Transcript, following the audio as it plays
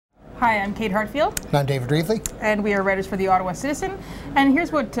Hi, I'm Kate Heartfield. And I'm David Reevely. And we are writers for the Ottawa Citizen. And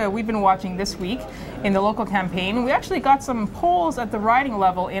here's what we've been watching this week in the local campaign. We actually got some polls at the riding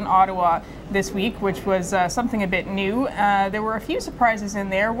level in Ottawa this week, which was something a bit new. There were a few surprises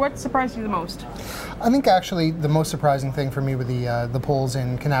in there. What surprised you the most? I think actually the most surprising thing for me were the polls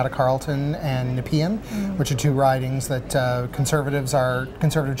in Kanata-Carleton and Nepean, which are two ridings that conservative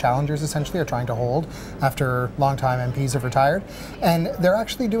challengers essentially are trying to hold after long-time MPs have retired. And they're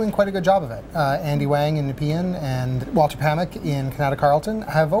actually doing quite a good job of it. Andy Wang in Nepean and Walter Pamick in Kanata-Carleton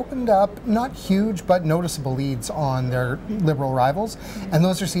have opened up not huge but noticeable leads on their Liberal rivals. And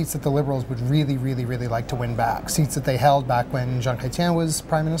those are seats that the Liberals would really like to win back. Seats that they held back when Jean Chrétien was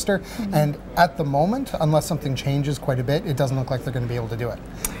Prime Minister. And at the moment, unless something changes quite a bit, it doesn't look like they're going to be able to do it.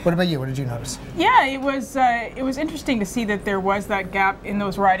 What about you? What did you notice? Yeah, it was interesting to see that there was that gap in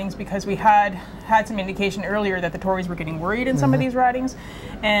those ridings, because we had some indication earlier that the Tories were getting worried in some of these ridings.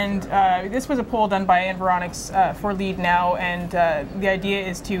 And this was a poll done by Environics for Lead Now, and the idea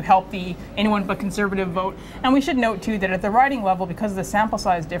is to help the anyone but Conservative vote. And we should note too that at the riding level, because of the sample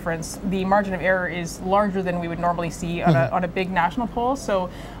size difference, the margin of error is larger than we would normally see on a big national poll. So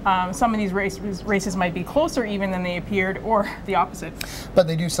some of these races might be closer even than they appeared, or the opposite. But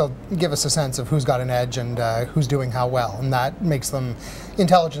they do still give us a sense of who's got an edge and who's doing how well, and that makes them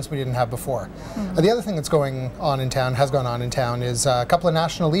intelligence we didn't have before. The other thing that's going on in town, has gone on in town, is a couple of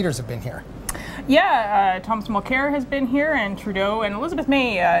national leaders have been here. Yeah, Thomas Mulcair has been here, and Trudeau, and Elizabeth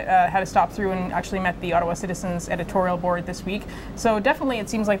May had a stop through and actually met the Ottawa Citizen's editorial board this week. So definitely it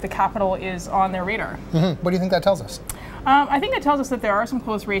seems like the capital is on their radar. What do you think that tells us? I think it tells us that there are some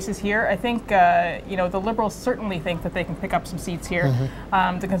close races here. I think the Liberals certainly think that they can pick up some seats here.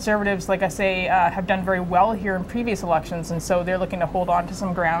 The Conservatives, like I say, have done very well here in previous elections, and so they're looking to hold on to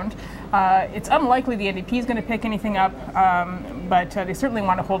some ground. It's unlikely the NDP is going to pick anything up, but they certainly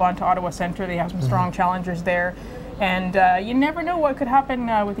want to hold on to Ottawa Centre. They have some strong challengers there. And you never know what could happen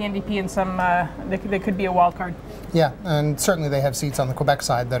with the NDP, and they could be a wild card. Yeah, and certainly they have seats on the Quebec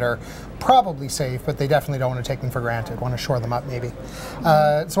side that are probably safe, but they definitely don't want to take them for granted, want to shore them up maybe.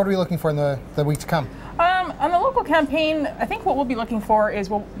 So what are we looking for in the week to come? On the local campaign, I think what we'll be looking for is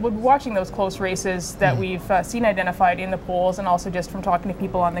we'll be watching those close races that we've seen identified in the polls, and also just from talking to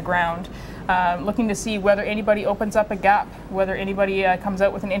people on the ground, looking to see whether anybody opens up a gap, whether anybody comes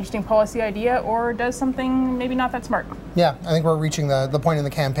out with an interesting policy idea or does something maybe not that smart. Yeah, I think we're reaching the point in the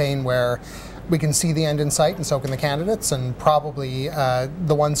campaign where we can see the end in sight, and so can the candidates, and probably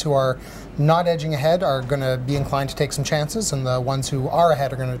the ones who are not edging ahead are going to be inclined to take some chances, and the ones who are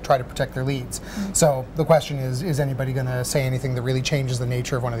ahead are going to try to protect their leads. So the question is anybody going to say anything that really changes the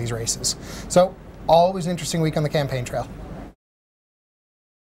nature of one of these races? So always an interesting week on the campaign trail.